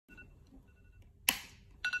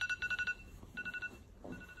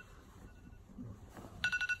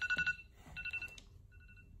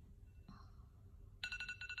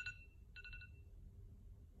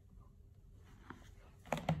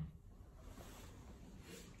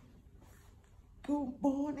Good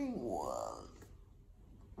morning, world.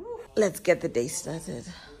 Let's get the day started.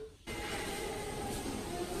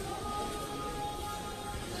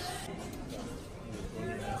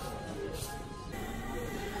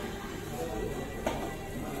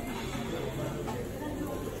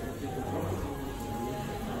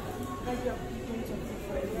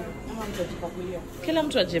 Kila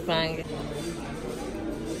mtu ajipange.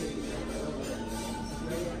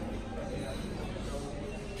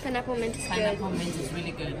 Pineapple mint is good. Pineapple mint is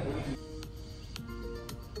really good.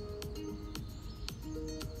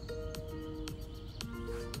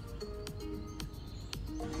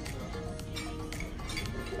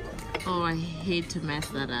 Oh, I hate to mess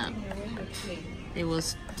that up. It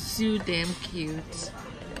was too damn cute.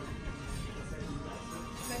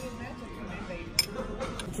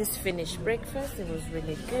 Just finished breakfast. It was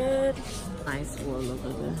really good. Nice wall over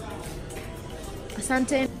there.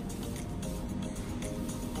 Asante.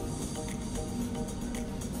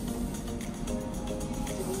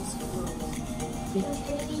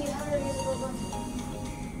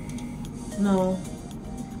 No,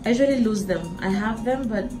 I usually lose them. I have them,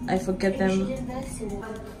 but I forget them. It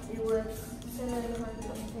was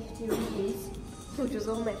 750 rupees, which was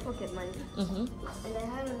all my pocket money. And I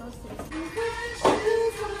haven't lost it.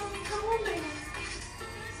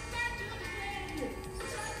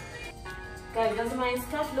 Guys, does my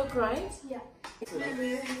scarf look right? Yeah.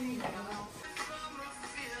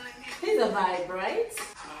 Here's a vibe, right?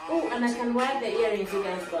 Oh, and I can wear the earrings you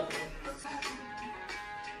guys got me.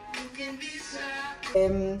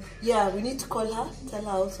 Yeah, we need to call her, tell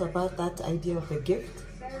her also about that idea of a gift.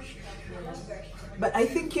 But I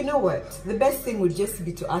think, you know what, the best thing would just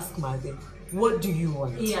be to ask Marvin, what do you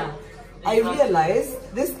want? Yeah. I realize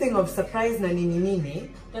this thing of surprise na nini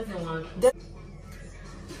nini Doesn't work.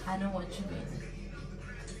 I know what you mean.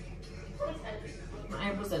 My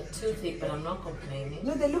eyebrows are too thick, but I'm not complaining.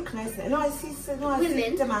 No, they look nice. No, I see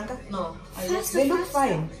the manga. No, They look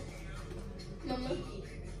fine.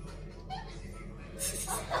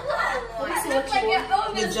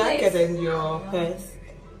 The jacket and your purse.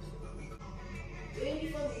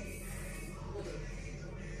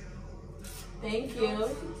 Thank you.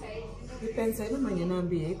 Depends on how many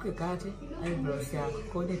nambi ekwekati eyebrows yako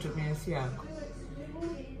kode to mensi yako.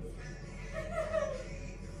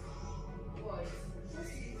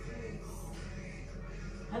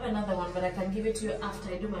 I have another one, but I can give it to you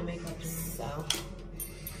after I do my makeup. So,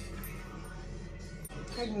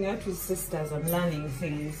 Hanging out with sisters, I'm learning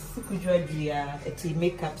things. Kujua juu ya eti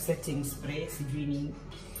makeup setting spray sijui nini.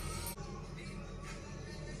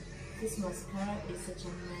 this mascara is such a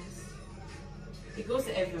mess. It goes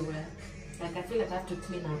everywhere. Like I feel like I have to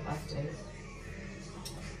clean up after it.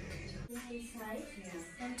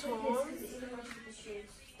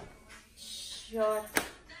 Short,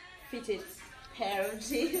 fitted pair of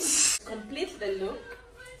jeans. Complete the look.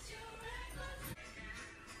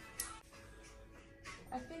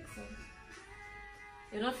 I think so.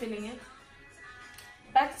 You're not feeling it?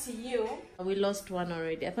 Back to you. We lost one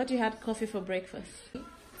already. I thought you had coffee for breakfast.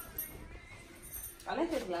 I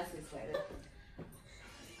like your glasses, by the way.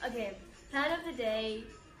 Okay, plan of the day.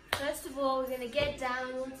 First of all, we're gonna get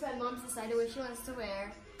down once my mom's decided what she wants to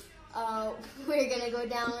wear. We're gonna go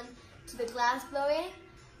down to the glass blowing,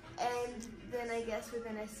 and then I guess we're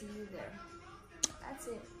gonna see you there. That's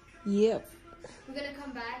it. Yep. We're gonna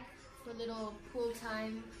come back for a little pool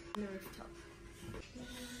time on the rooftop.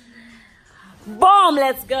 Boom!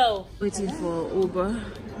 Let's go. Waiting for Uber.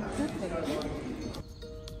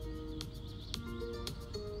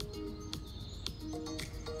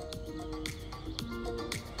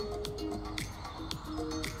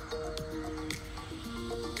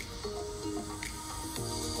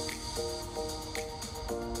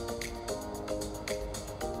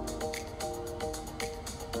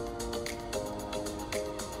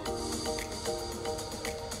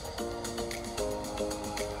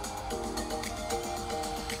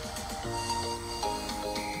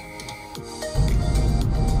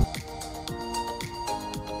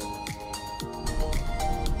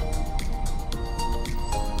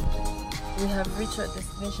 We have reached our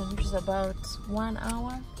destination, which is about 1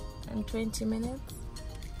 hour and 20 minutes,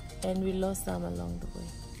 and we lost them along the way.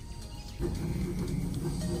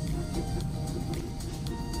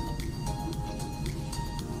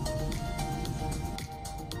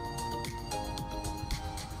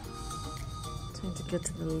 Trying to get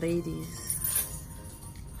to the ladies.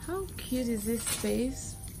 How cute is this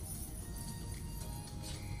space?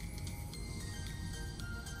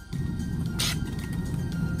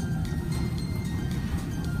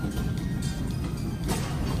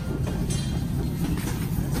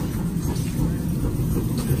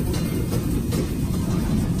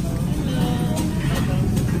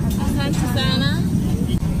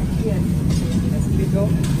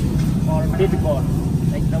 big board,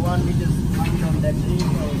 like the one which is hung on the tree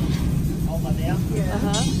or over there.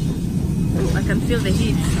 Oh, I can feel the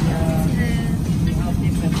heat. We have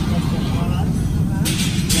different types of colors.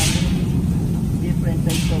 Different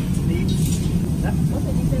types of sticks. What's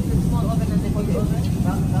the difference between small oven and the big oven?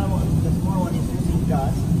 That one, the small one is using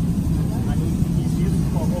gas, and it is used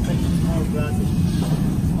for opening small glasses,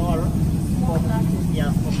 or for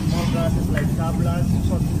small glasses like tablas,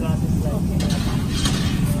 short glasses like.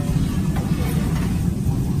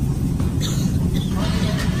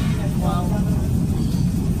 Wow.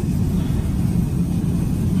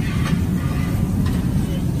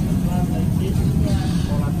 Like this,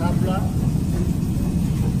 or a tabla.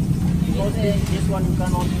 Because this one you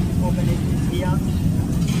cannot open it here.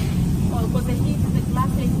 Oh, because the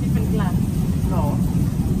glass is different glass. No.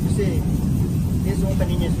 You see, this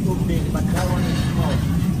opening is too big, but that one is small.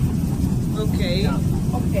 Okay. Yeah.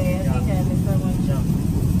 Okay, I think I understand what you Yeah.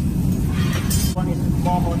 This one is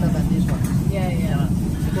more hotter than this one. Yeah.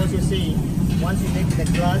 Because you see, once you make the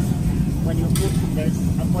glass, when you put, there's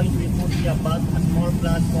a point we put here back, a small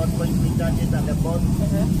glass for point we touch it at the bottom.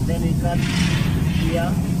 Then we cut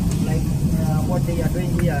here, like what they are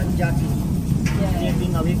doing here, jacking,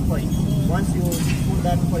 creating a weak point. Once you put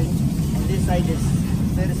that point, on this side is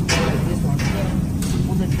very small like this one.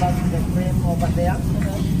 Put it back to the frame over there,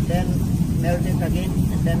 then melt it again,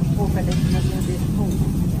 and then open it using this tool.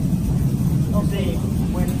 Okay,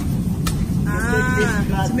 when to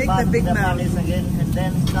make the big melt again, and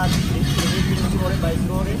then start reheating slowly by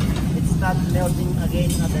slowly, it starts melting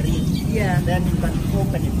again at the rim. Yeah. Then you can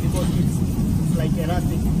open it because it's like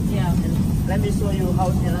elastic. Yeah. And let me show you how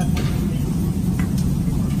elastic it is.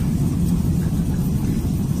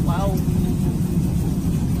 Wow.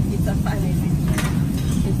 It's a funny picture.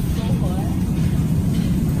 It's so hot.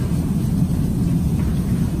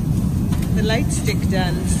 the light stick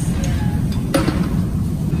dance.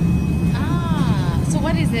 So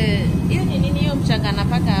what is the hiyo ni nini hiyo mchanga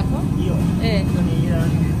anapaka hapo? Hiyo. Eh. Hiyo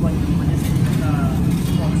ni kwa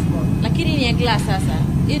Lakini ni ya glass sasa.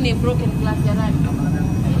 Hii ni broken glass ya rangi.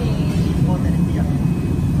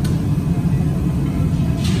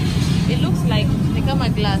 It looks like ni kama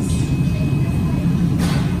glass.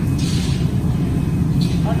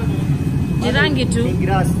 Ni rangi tu. Ni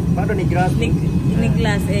grass. Bado ni grass. Ni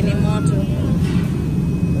glass ni moto.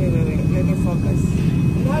 Wait. Let me focus.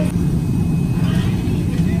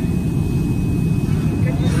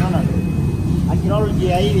 Unaona? Akinology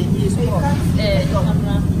ya hii score.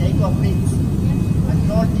 Inaitwa print.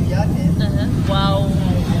 Akinology yake. Wow.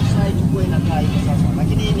 Side kwa inakaa hivi sasa.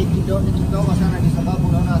 Lakini hii ni kidogo sana kwa sababu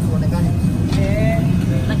unaona hasionekani vizuri.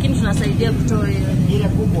 Lakini tunasaidia kutoa hiyo. Ile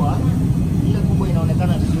kubwa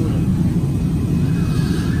inaonekana vizuri.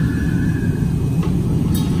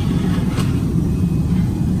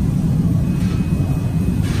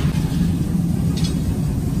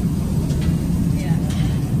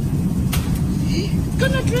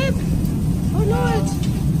 Gonna drip. Oh Lord.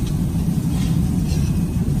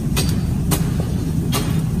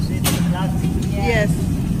 See the plastic? Yes.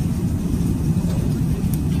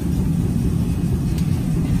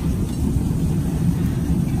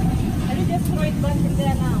 Can you just throw it back in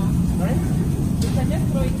there now? Right? You can just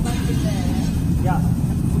throw it back in there. Yeah.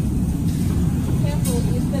 Careful,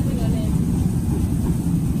 you're stepping on it.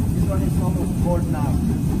 This one is almost cold now.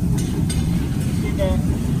 See the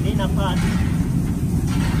inner part?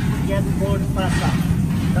 Get cold faster.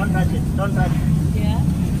 Don't touch it. Don't touch it. Yeah.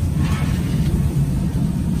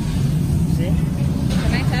 See?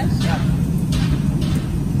 Can I touch? Yeah.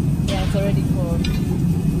 Yeah, it's already cold.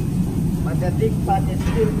 But the big part is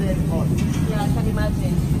still very hot. Yeah, I can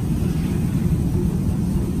imagine.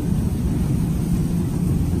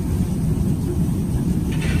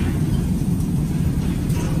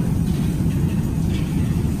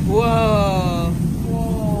 Whoa.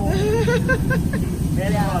 Whoa.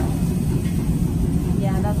 Very hot.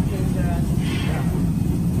 Yeah, that's dangerous.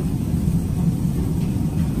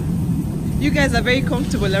 You guys are very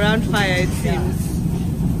comfortable around fire, it seems.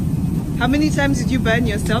 How many times did you burn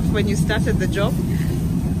yourself when you started the job?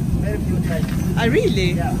 Very few times. Ah,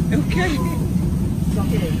 really? Yeah. Okay. It's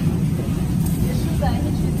okay. Should I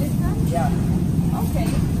hit you this time? Yeah. Okay.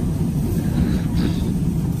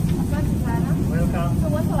 Welcome. So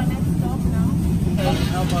what's our next stop now? We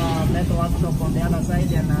have a metal workshop on the other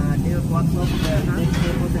side and a nail workshop. Big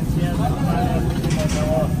tables and chairs and everything on the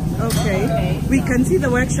wall. Okay. We can see the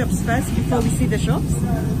workshops first before we see the shops?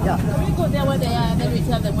 Yeah. We go there where they are and then we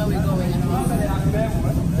tell them where we're going.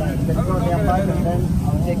 Yeah, you can go there back and then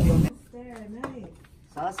I'll take you.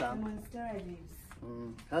 Sasa.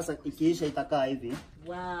 Sasa ikiisha itakaa hivi.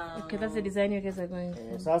 Wow. Okay, that's the design you guys are going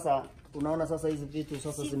for. Sasa unaona sasa hizi vitu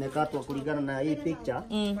sasa zimekatwa kulingana na hii picture.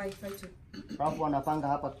 Alafu wanapanga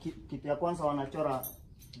hapa, kitu ya kwanza wanachora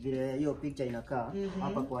vile hiyo picture inakaa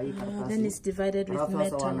hapa kwa hii karatasi. Then it's divided with metal.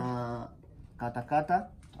 Sasa wana kata,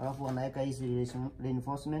 alafu wanaweka hizi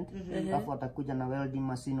reinforcement. Alafu watakuja na welding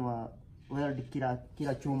machine wa weld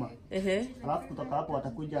kila chuma. Alafu kutoka hapo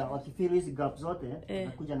watakuja wakifill hizi gap zote,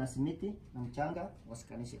 watakuja na simiti na mchanga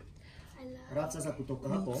wasikanishe. Alafu sasa kutoka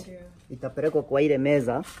hapo itapelekwa kwa ile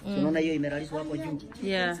meza. Unaona hiyo imelalishwa hapo juu.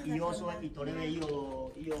 Ioswe itolewe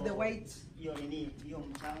hiyo the white hiyo nini hiyo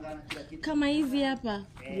mchanga na kila kitu. Kama hivi hapa.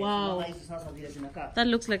 Wow. Sasa vile zinakaa. That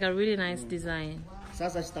looks like a really nice design.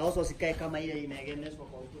 Sasa zitaoswa sikae kama ile imeegemezwa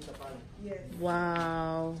kwa ukuta pale.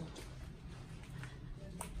 Wow.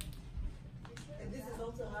 And this is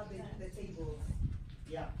also how the tables.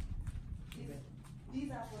 Yeah.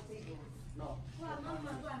 These are for tables. No.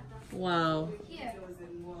 Wow.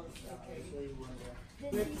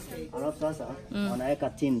 Alafu sasa wanaweka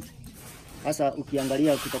tint. Sasa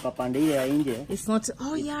ukiangalia kutoka pande ile ya nje, it's not,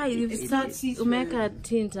 oh yeah, you start umeka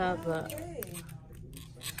tint hapa.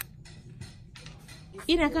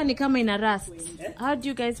 Inakaa ni kama ina rust. How do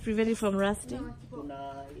you guys prevent it from rusting?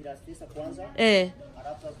 kuna ilastisa kwanza.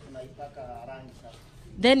 Alafu tunaipaka rangi sasa.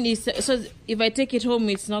 Then so if I take it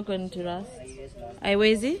home it's not going to rust.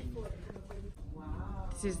 Aiwezi?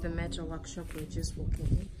 This is the metal workshop we're just walking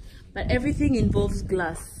in. But everything involves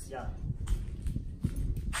glass. Yeah.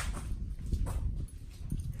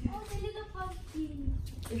 Oh, the little pumpkin.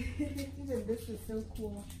 Even this is so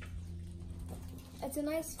cool. It's a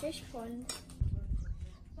nice fish pond.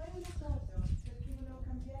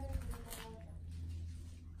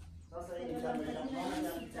 Sasa hii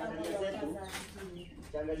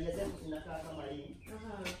changalia zetu zinakaa kama hii.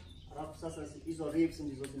 Alafu sasa hizo ribs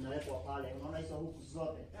ndizo zinawekwa pale. Unaona hizo huku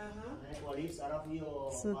zote. Zinawekwa ribs alafu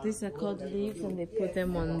hiyo. So these are called leaves and they put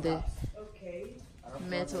them on the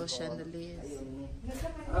metal chandeliers.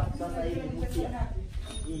 Alafu sasa hii ni mpya.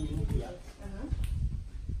 Hii ni mpya.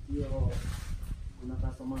 Hiyo kuna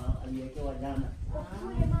customer aliyekewa jana.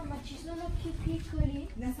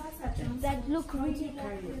 That look really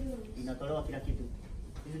good. Inatolewa kila kitu.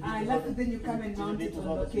 Then you come and mount it on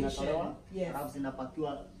location. Yes. Alafu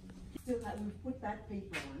zinapakiwa. So we put that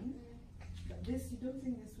paper on. But this, you don't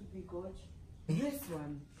think this would be gorgeous? This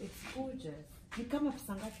one, it's gorgeous. You come up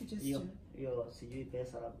Sangafi just hiyo sijui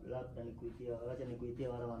pesa labda nikuitia, wacha nikuitia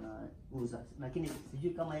wale wanauza. Lakini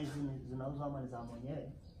sijui kama hizi zinauzwa ama ni za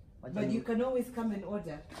mwenyewe. But you can always come and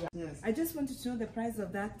order. Yes. I just wanted to know the price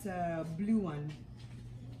of that blue one.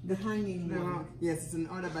 The hanging one. Yes, it's an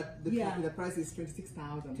order, but the price is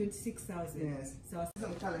 26,000. 26,000. Yes. So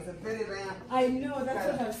it's a very rare. I know,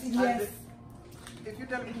 that's what I've seen. Yes. If you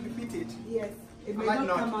tell me to repeat it, yes, it may not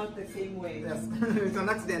come out the same way. Yes, it's an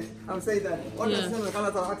accident. I'll say that. All the same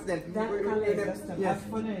colors are accident. That color is just yes,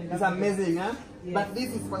 it's amazing, huh? Yes. But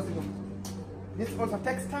this is possible. This also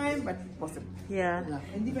takes time, but possible. Yeah.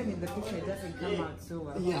 And even in the picture, it doesn't come out so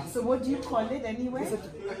well. Yeah. So what do you call it anyway?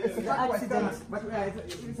 It's a accident. But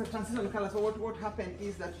it's a transitional color. So what happened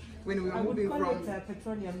is that when we were moving from... I would call it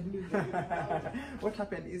petroleum blue. What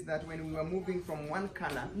happened is that when we were moving from one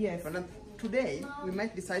color... Yes. Today, we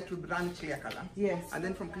might decide to run clear color. Yes. And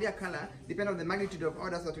then from clear color, depending on the magnitude of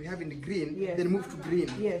orders that we have in the green, yes, then move to green.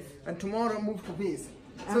 Yes. And tomorrow, move to this.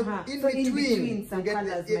 So in between some you get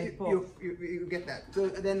colors you get that. So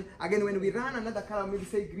then again, when we run another color, maybe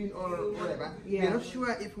say green or whatever, we're not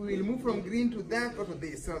sure if we will move from green to that or to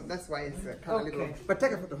this. So that's why it's color little. But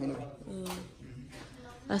take a photo anyway.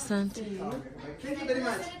 Asante. Thank you very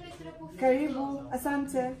much. Karibu.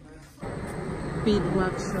 Asante. Bead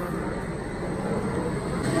workshop.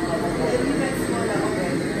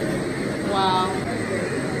 Wow.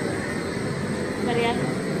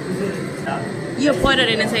 Hiyo powder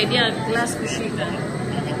inasaidia glass kushika.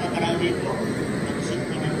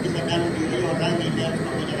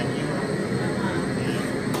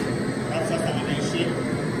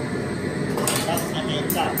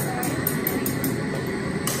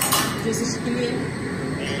 Tusishikilie.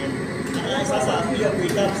 Sasa hiyo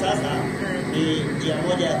kuitap sasa ni njia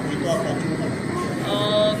moja ya kuitoa kwa chuma.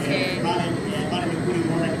 Okay. Pale ni kuli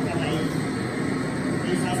moja kama hii.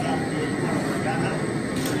 Hii sasa ni jana.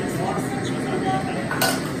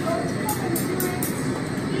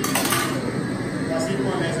 Kwa siku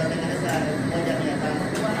unaweza tengeneza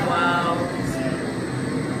 1,500. Wow.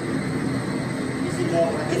 Hizi ndio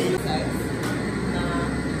lakini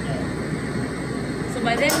so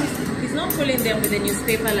by then he's not pulling them with a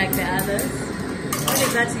newspaper like the others. What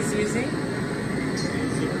is that he's using?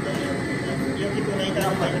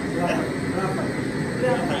 Graphite.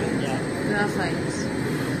 Graphite.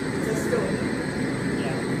 It's a stone.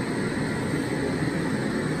 Yeah.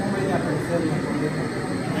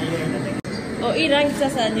 Oh, hii rangi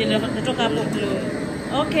sasa ndio natoka hapo blue.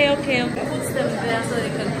 Okay. Puts them there so they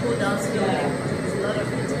can cool down slowly. There's a lot of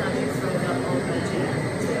heat coming from the algae.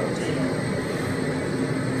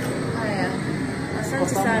 Haya.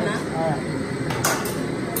 Asante sana.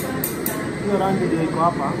 Hiyo rangi ndio iko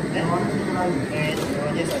hapa.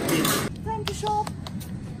 Time to shop.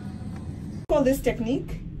 Call this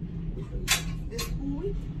technique. This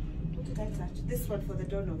what did I touch? This one for the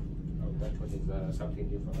dono. That one is something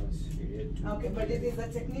new for us. Okay, but it is a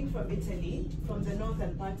technique from Italy, from the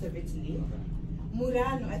northern part of Italy.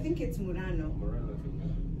 Murano, I think it's Murano.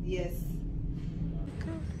 Yes.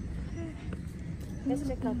 Let's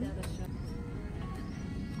check out the other shop.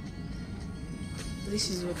 This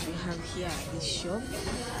is what we have here at this shop.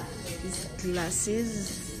 These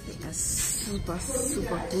glasses, they are super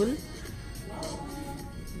cool.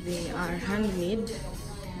 They are handmade.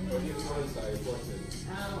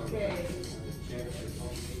 Okay.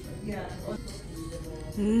 Yeah.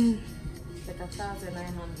 It's like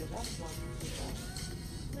 1,900. That's one.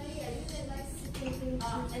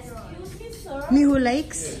 Me who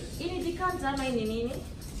likes? Me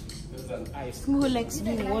who likes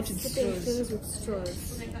doing what with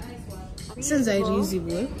straws? Since I easy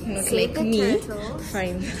boy, not like me.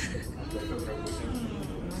 Fine.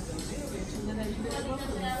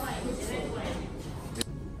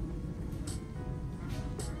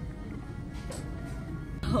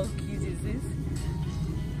 How cute is this?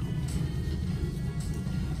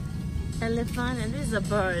 Elephant, and this is a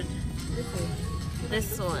bird.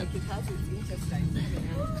 This one.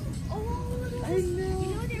 Oh, I know. You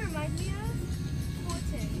know what they remind me of?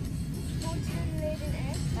 Fortune laid an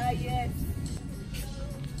egg. Yes.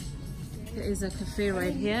 There is a cafe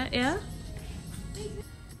right here, yeah?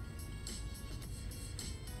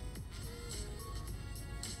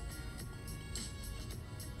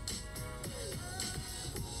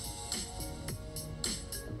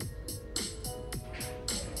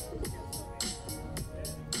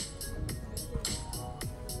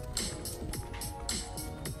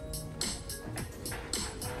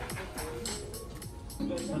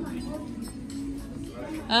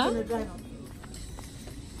 Huh?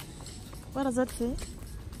 What does that say?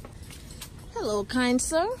 Hello, kind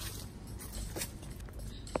sir.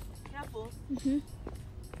 Careful.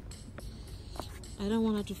 I don't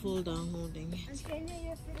want her to fall down holding it. I'm scared that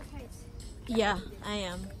you're afraid of heights. Yeah, I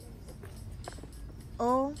am.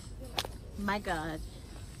 Oh my god.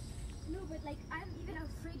 No, but like I'm even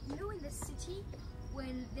afraid. You know, in the city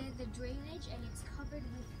when there's the drainage and it's covered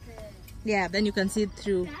with the Yeah, then you can see it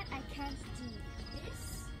through. that I can't do.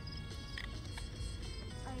 This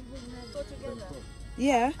I will never go together.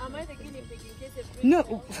 Yeah. Am I the guinea pig in case it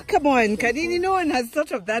No, come on, Kadini. No one has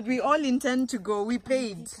thought of that. We all intend to go. We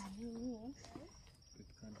paid.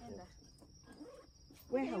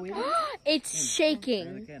 Where are we? It's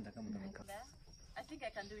shaking. I think I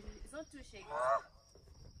can do it. It's not too shaky.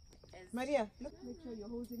 Maria, look, make sure you're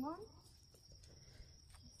holding on.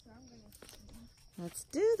 Let's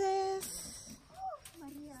do this.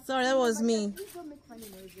 Sorry, that was me. Please don't make funny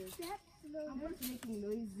noises. I'm not making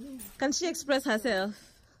noises. Can she express herself?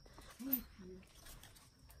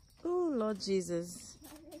 Oh, Lord Jesus.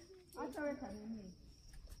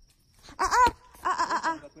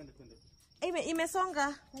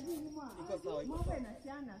 Imesonga.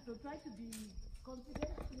 So try to be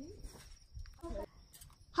confident, please.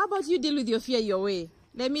 How about you deal with your fear your way?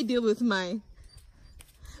 Let me deal with mine.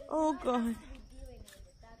 Oh, God.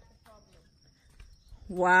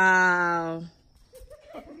 Wow.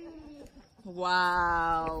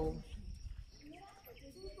 Wow.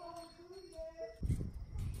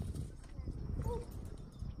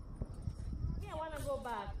 I want to go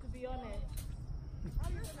back, to be honest.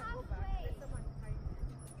 You're halfway.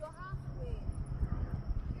 You're halfway.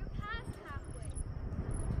 You're past halfway.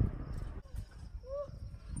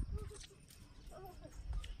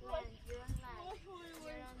 Land. You're on land.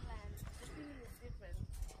 You're on land. The feeling is different.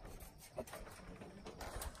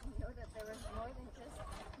 You know that there was more than just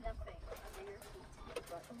nothing under your feet.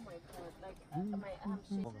 Oh my God, like my arms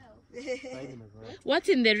shake. What's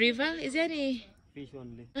in the river? Is there any? Fish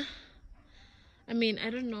only. I mean, I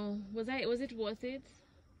don't know. Was it worth it?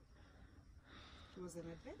 It was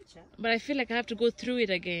an adventure. But I feel like I have to go through it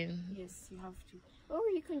again. Yes, you have to. Or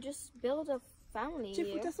you can just build a family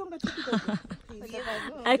here.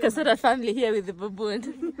 I can start a family here with the baboon.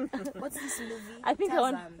 What's this movie? I think I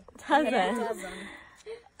want Tarzan. Here in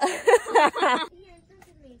front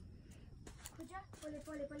of me. Kuja,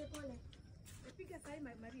 pole.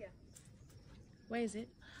 Maria. Where is it?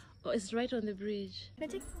 Oh, it's right on the bridge. Can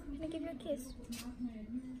I give you a kiss?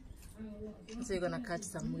 So you're gonna catch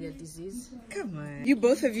some weird disease. Come on. You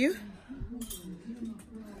both of you?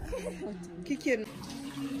 Kiki and...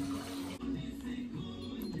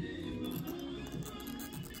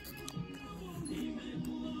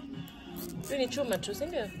 You need chuma tu,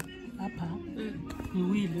 sindio? Hapa ni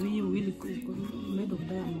wili made of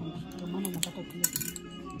diamond. Ndio maana nakata kile.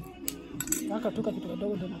 Waka tuka kitu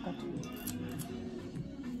kidogo ndio nakata.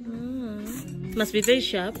 Must be very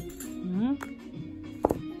sharp.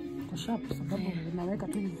 Kwa sharp sababu unaweka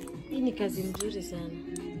tu hivi. Hii ni kazi nzuri sana.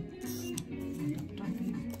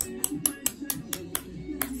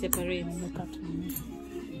 Separate.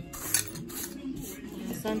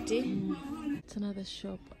 Asante. It's another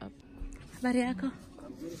shop up. Habari yako?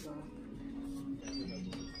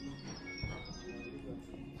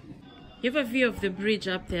 You have a view of the bridge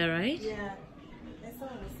up there, right? Yeah. I saw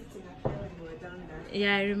us sitting up there when we were down there.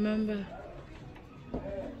 Yeah, I remember.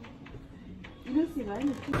 You don't see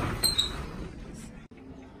right?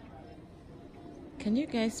 Can you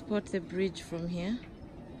guys spot the bridge from here?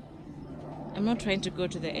 I'm not trying to go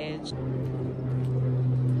to the edge.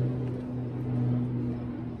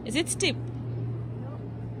 Is it steep?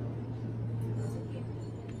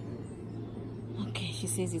 Okay, she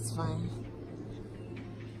says it's fine.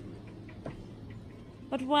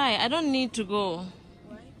 But why? I don't need to go.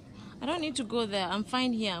 I don't need to go there. I'm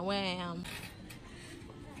fine here where I am.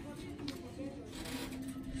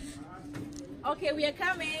 Okay, we are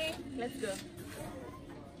coming. Let's go.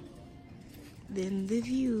 Then the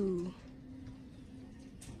view.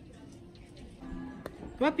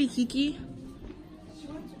 Wapi Kiki?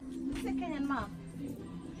 Is it Kenyan map?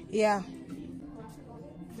 Yeah.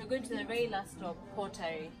 We're going to the very last stop,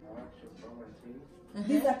 Pottery.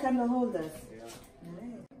 These are candle holders.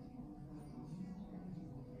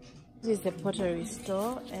 This is the pottery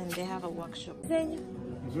store and they have a workshop.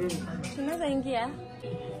 Tunaweza ingia?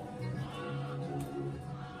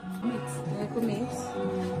 Mix.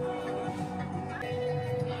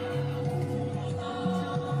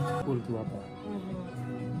 Tu hapa.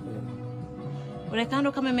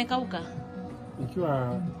 Unakando kama imekauka?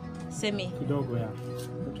 Ikiwa Semi. kidogo ya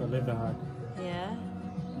tutaleta hard. Yeah.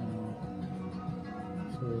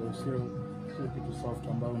 So sio kitu soft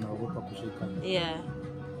ambao unaogopa kushika. Yeah.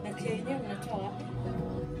 Na kienyewe unatoa wapi?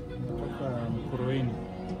 Kutoka Mkurueni.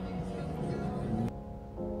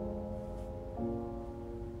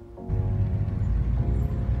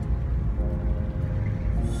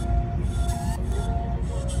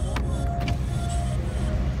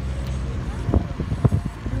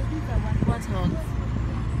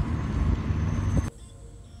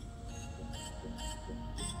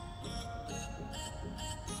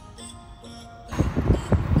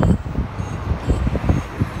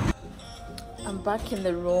 Back in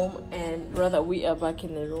the room, and rather we are back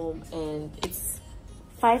in the room, and it's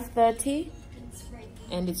 5:30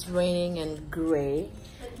 and it's raining and gray.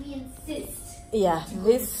 But we insist. Yeah,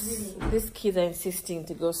 these kids are insisting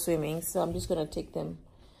to go swimming, so I'm just gonna take them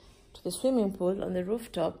to the swimming pool on the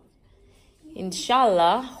rooftop.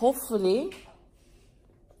 Inshallah, hopefully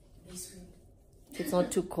it's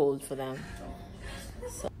not too cold for them.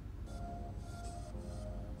 So.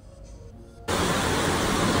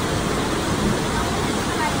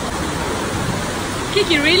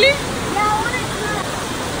 Kiki, really? Yeah, I want to try.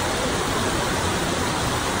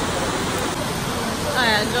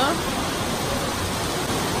 Alright, go.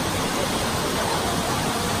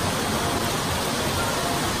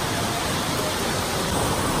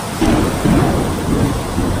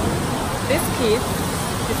 This kid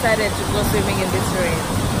decided to go swimming in this rain.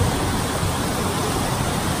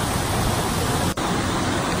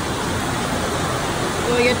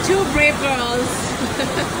 Oh, you're two brave girls.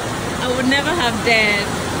 I would never have dared.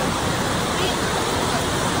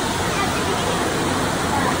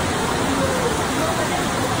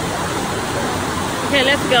 Okay,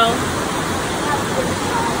 let's go.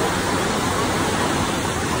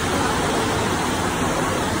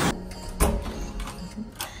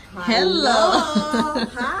 Hello.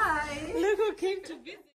 Hi.